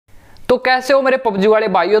तो कैसे हो मेरे पबजी वाले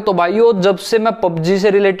भाइयों। तो भाइयों, जब से मैं पबजी से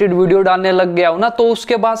रिलेटेड वीडियो डालने लग गया हूं ना, तो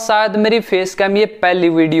उसके बाद शायद मेरी फेस कैम ये पहली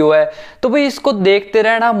वीडियो है। तो भाई इसको देखते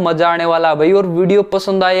रहना, मजा आने वाला भाई। और वीडियो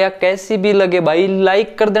पसंद आए या कैसी भी लगे भाई,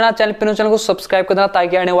 लाइक कर देना, चैनल को सब्सक्राइब कर देना,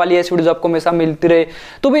 ताकि आने वाली ऐसी वीडियो आपको हमेशा मिलती रहे।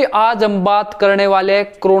 तो भाई आज हम बात करने वाले हैं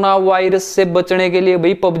कोरोना वायरस से बचने के लिए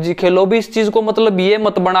भाई पबजी खेलो। भी इस चीज को मतलब ये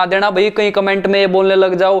मत बना देना भाई, कहीं कमेंट में ये बोलने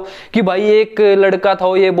लग जाओ कि भाई एक लड़का था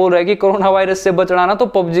वो ये बोल रहा है कि कोरोना वायरस से बचना ना तो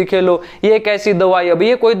पबजी खेलो, ये कैसी दवाई है भाई।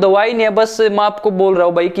 ये कोई दवाई नहीं है, बस मैं आपको बोल रहा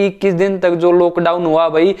हूँ भाई कि 21 दिन तक जो लॉकडाउन हुआ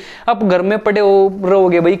भाई, अब घर में पड़े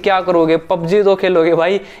रहोगे भाई, क्या करोगे? पबजी तो खेलोगे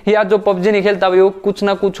भाई, या जो पबजी नहीं खेलता भाई वो कुछ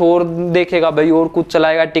ना कुछ और देखेगा भाई, और कुछ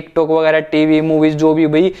चलाएगा, टिकटॉक वगैरह, टीवी, मूवीज, जो भी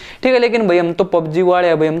भाई, ठीक है। लेकिन भाई हम तो पबजी वाले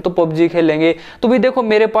हैं भाई, हम तो पबजी खेलेंगे। तो भाई देखो,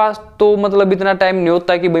 मेरे पास तो मतलब इतना टाइम नहीं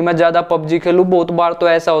होता कि भाई मैं ज्यादा पबजी खेलूं। बहुत बार तो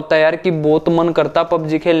ऐसा होता है यार कि बहुत मन करता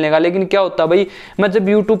पबजी खेलने का, लेकिन क्या होता है भाई, मैं जब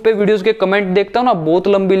यूट्यूब पे वीडियोस के कमेंट देखता हूँ ना, बहुत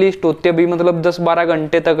लंबी लिस्ट होती है भाई, मतलब 10-12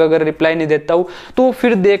 घंटे तक अगर रिप्लाई नहीं देता हूँ तो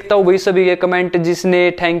फिर देखता हूँ भाई सभी के कमेंट, जिसने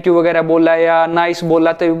थैंक यू वगैरह बोला या नाइस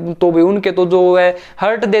बोला तो भाई उनके तो जो है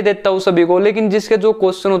हर्ट दे देता हूँ सभी को। लेकिन जिसके जो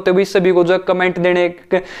क्वेश्चन होते हैं भाई, सभी को जो कमेंट देने,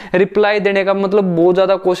 रिप्लाई देने का मतलब बहुत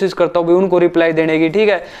ज्यादा कोशिश करता हूँ भाई उनको रिप्लाई देने की, ठीक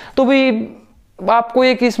है। तो भाई आपको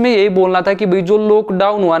एक इसमें यही बोलना था कि भाई जो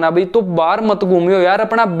लॉकडाउन हुआ ना भाई, तो बाहर मत घूमियो यार,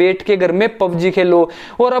 अपना बैठ के घर में पबजी खेलो।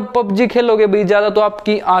 और अब पबजी खेलोगे भाई ज्यादा तो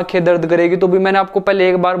आपकी आंखें दर्द करेगी। तो भी मैंने आपको पहले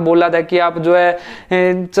एक बार बोला था कि आप जो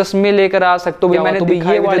है चश्मे लेकर आ सकते हो, मैंने तो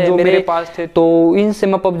ये वाले जो मेरे पास थे, तो इनसे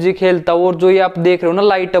मैं पबजी खेलता हूँ। और जो ये आप देख रहे हो ना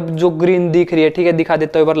लाइट अब जो ग्रीन दिख रही है, ठीक है, दिखा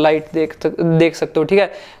देता हूँ, लाइट देख सकते हो, ठीक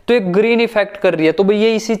है। तो एक ग्रीन इफेक्ट कर रही है, तो भाई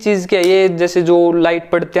ये इसी चीज की है। ये जैसे जो लाइट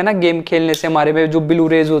पड़ती है ना गेम खेलने से, हमारे में जो ब्लू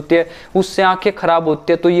रेज होती है उससे आंखें खराब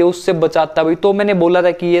होती है, तो ये उससे बचाता भाई। तो मैंने बोला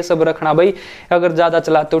था कि ये सब रखना भाई अगर ज्यादा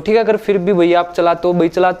चलाते हो, ठीक है। अगर फिर भी भाई आप चलाते हो भाई,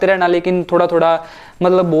 चलाते रहना, लेकिन थोड़ा थोड़ा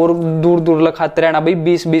मतलब और दूर दूर लगाते रहना भाई,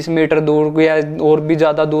 20-20 मीटर दूर या और भी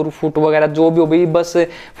ज्यादा दूर, फुट वगैरह जो भी हो भाई, बस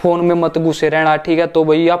फोन में मत घुसे रहना, ठीक है। तो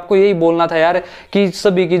भाई आपको यही बोलना था यार कि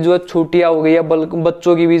सभी की जो है छुट्टियां हो गई है,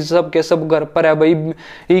 बच्चों की भी सब के सब घर पर है भाई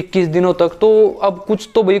 21 दिनों तक। तो अब कुछ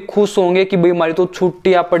तो भाई खुश होंगे कि भाई हमारी तो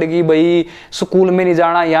छुट्टियां पड़ गई भाई, स्कूल में नहीं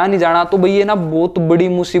जाना, यहाँ नहीं जाना। तो भाई ये ना बहुत बड़ी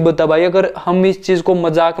मुसीबत है भाई। अगर हम इस चीज को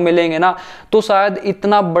मजाक में लेंगे ना तो शायद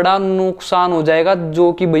इतना बड़ा नुकसान हो जाएगा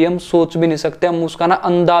जो कि भाई हम सोच भी नहीं सकते, हम उसका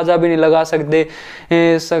अंदाजा भी नहीं लगा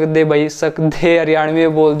सकते भाई। सकते हरियाणवी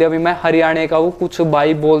में बोल दिया भाई, मैं हरियाणा का हूँ। कुछ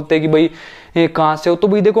भाई बोलते कि भाई कहाँ से हो, तो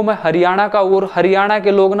भाई देखो मैं हरियाणा का, और हरियाणा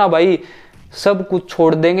के लोग ना भाई सब कुछ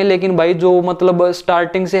छोड़ देंगे, लेकिन भाई जो मतलब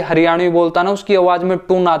स्टार्टिंग से हरियाणवी बोलता ना, उसकी आवाज में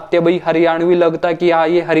टून आती है भाई, हरियाणवी लगता है कि हाँ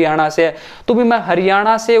ये हरियाणा से है। तो भाई मैं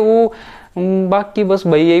हरियाणा से हूँ। बाकी बस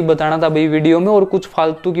भाई यही बताना था भाई वीडियो में, और कुछ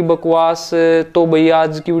फालतू की बकवास तो भाई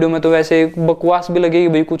आज की वीडियो में तो वैसे बकवास भी लगेगी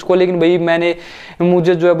भाई कुछ को, लेकिन भाई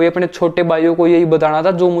मुझे जो है भाई अपने छोटे भाइयों को यही बताना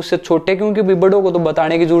था जो मुझसे छोटे, क्योंकि भाई बड़ों को तो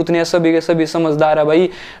बताने की जरूरत नहीं है, सभी के सभी समझदार है भाई।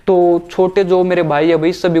 तो छोटे जो मेरे भाई है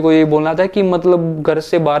भाई, सभी को यही बोलना था कि मतलब घर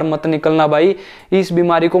से बाहर मत निकलना भाई, इस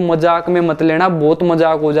बीमारी को मजाक में मत लेना, बहुत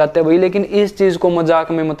मजाक हो जाते हैं भाई, लेकिन इस चीज को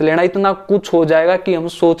मजाक में मत लेना, इतना कुछ हो जाएगा कि हम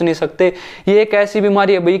सोच नहीं सकते। ये एक ऐसी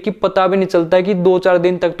बीमारी है भाई कि पता भी नहीं चलता है कि 2-4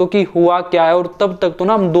 दिन तक तो कि हुआ क्या है, और तब तक तो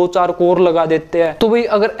ना हम 2-4 को और लगा देते हैं। तो भाई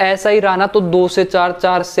अगर ऐसा ही रहा ना तो 2 से 4,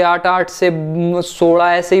 4 से 8, 8 से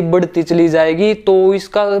 16 ऐसे ही बढ़ती चली जाएगी। तो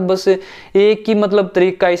इसका बस एक ही मतलब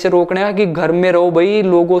तरीका इसे रोकने का कि घर में रहो भाई,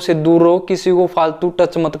 लोगों से दूर रहो, किसी को फालतू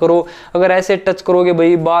टच मत करो। अगर ऐसे टच करोगे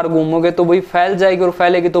भाई, बाहर घूमोगे तो भाई फैल जाएगी, और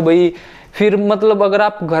फैलेगी तो भाई फिर मतलब अगर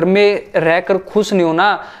आप घर में रहकर खुश नहीं हो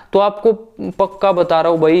ना, तो आपको पक्का बता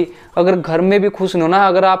रहा हूं भाई, अगर घर में भी खुश नहीं हो ना,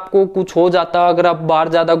 अगर आपको कुछ हो जाता, अगर आप बाहर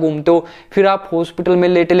ज्यादा घूमते हो, फिर आप हॉस्पिटल में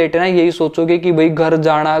लेटे लेटे ना यही सोचोगे कि भाई घर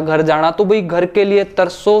जाना, घर जाना। तो भाई घर के लिए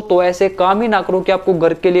तरसो, तो ऐसे काम ही ना करो कि आपको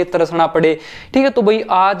घर के लिए तरसना पड़े, ठीक है। तो भाई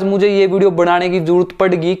आज मुझे ये वीडियो बनाने की जरूरत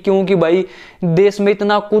पड़ेगी, क्योंकि भाई देश में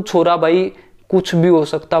इतना कुछ हो रहा भाई, कुछ भी हो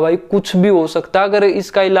सकता भाई, कुछ भी हो सकता। अगर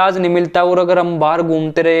इसका इलाज नहीं मिलता और अगर हम बाहर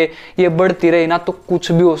घूमते रहे, ये बढ़ती रही ना, तो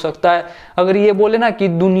कुछ भी हो सकता है। अगर ये बोले ना कि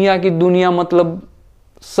दुनिया की दुनिया मतलब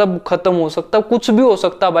सब खत्म हो सकता, कुछ भी हो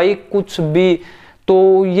सकता भाई, कुछ भी।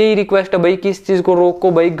 तो यही रिक्वेस्ट है भाई कि इस चीज को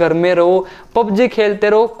रोको भाई, घर में रहो, पबजी खेलते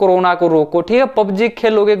रहो, कोरोना को रोको, ठीक है। पबजी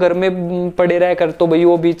खेलोगे घर में पड़े रह कर तो भाई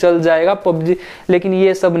वो भी चल जाएगा पबजी, लेकिन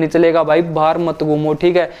ये सब नहीं चलेगा भाई, बाहर मत घूमो,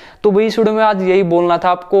 ठीक है। तो भाई इस वीडियो में आज यही बोलना था।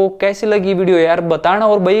 आपको कैसी लगी वीडियो यार बताना,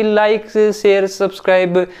 और भाई लाइक शेयर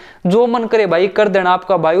सब्सक्राइब जो मन करे भाई कर देना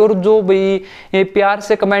आपका भाई। और जो भाई ये प्यार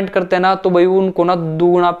से कमेंट करते हैं ना, तो भाई उनको ना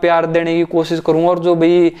दुगना प्यार देने की कोशिश करूंगा। और जो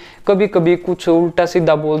भाई कभी कभी कुछ उल्टा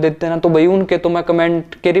सीधा बोल देते हैं ना, तो भाई उनके तो मैं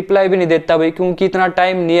कमेंट के रिप्लाई भी नहीं देता भाई, क्योंकि इतना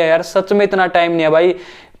टाइम नहीं है यार, सच में इतना टाइम नहीं है भाई।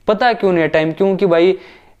 पता है क्यों नहीं है टाइम? क्योंकि भाई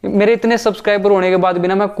मेरे इतने सब्सक्राइबर होने के बाद भी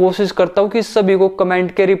ना मैं कोशिश करता हूँ कि सभी को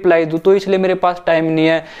कमेंट के रिप्लाई दूँ, तो इसलिए मेरे पास टाइम नहीं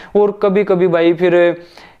है। और कभी कभी भाई फिर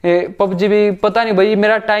पबजी भी पता नहीं भाई,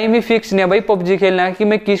 मेरा टाइम ही फिक्स नहीं है भाई पबजी खेलना है कि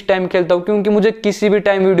मैं किस टाइम खेलता हूँ, क्योंकि मुझे किसी भी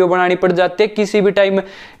टाइम वीडियो बनानी पड़ जाती है, किसी भी टाइम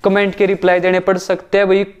कमेंट के रिप्लाई देने पड़ सकते हैं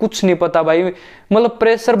भाई, कुछ नहीं पता भाई। मतलब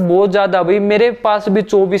प्रेशर बहुत ज्यादा भाई। मेरे पास भी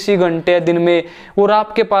 24 ही घंटे है दिन में, और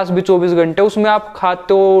आपके पास भी 24 घंटे, उसमें आप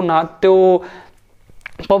खाते हो, नहाते हो,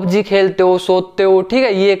 पबजी खेलते हो, सोते हो, ठीक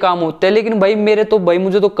है, ये काम होते हैं। लेकिन भाई मेरे तो भाई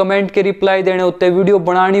मुझे तो कमेंट के रिप्लाई देने होते हैं, वीडियो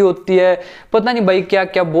बनानी होती है, पता नहीं भाई क्या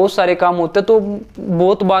क्या बहुत सारे काम होते हैं। तो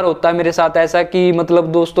बहुत बार होता है मेरे साथ ऐसा कि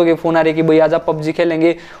मतलब दोस्तों के फोन आ रहे कि भाई आज आप पबजी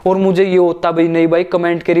खेलेंगे, और मुझे ये होता भाई नहीं भाई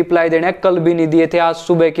कमेंट के रिप्लाई देने हैं, कल भी नहीं दिए थे, आज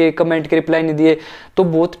सुबह के कमेंट के रिप्लाई नहीं दिए, तो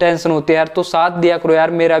बहुत टेंशन होती है यार। तो साथ दिया करो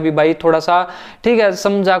यार मेरा भी भाई थोड़ा सा, ठीक है,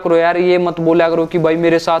 समझा करो यार, ये मत बोला करो कि भाई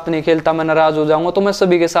मेरे साथ नहीं खेलता मैं नाराज हो जाऊंगा। तो मैं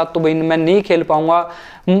सभी के साथ तो भाई मैं नहीं खेल पाऊंगा।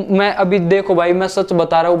 मैं अभी देखो भाई मैं सच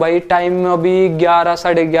बता रहा हूँ भाई, टाइम अभी 11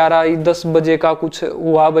 साढ़े 11 10 बजे का कुछ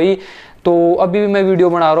हुआ भाई, तो अभी भी मैं वीडियो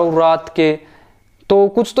बना रहा हूँ रात के। तो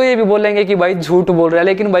कुछ तो ये भी बोलेंगे कि भाई झूठ बोल रहा है,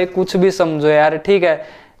 लेकिन भाई कुछ भी समझो यार, ठीक है,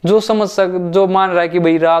 जो जो मान रहा है कि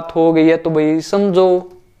भाई रात हो गई है तो भाई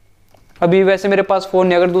समझो। अभी वैसे मेरे पास फोन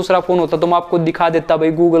नहीं, अगर दूसरा फोन होता तो मैं आपको दिखा देता भाई,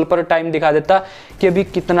 गूगल पर टाइम दिखा देता कि अभी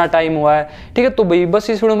कितना टाइम हुआ है, ठीक है। तो भाई बस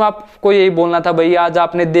इस वीडियो में आपको यही बोलना था भाई। आज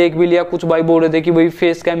आपने देख भी लिया, कुछ भाई बोल रहे थे कि भाई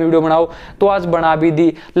फेस कैम वीडियो बनाओ, तो आज बना भी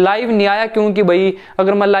दी। लाइव नहीं आया क्योंकि भाई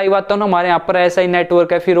अगर मैं लाइव आता हूँ ना, हमारे यहाँ पर ऐसा ही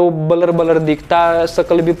नेटवर्क है, फिर वो ब्लर ब्लर दिखता है,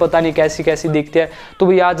 शक्ल भी पता नहीं कैसी कैसी दिखती है। तो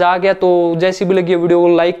भाई आज आ गया, तो जैसी भी लगी वीडियो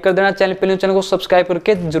को लाइक कर देना, चैनल को सब्सक्राइब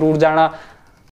करके जरूर जाना।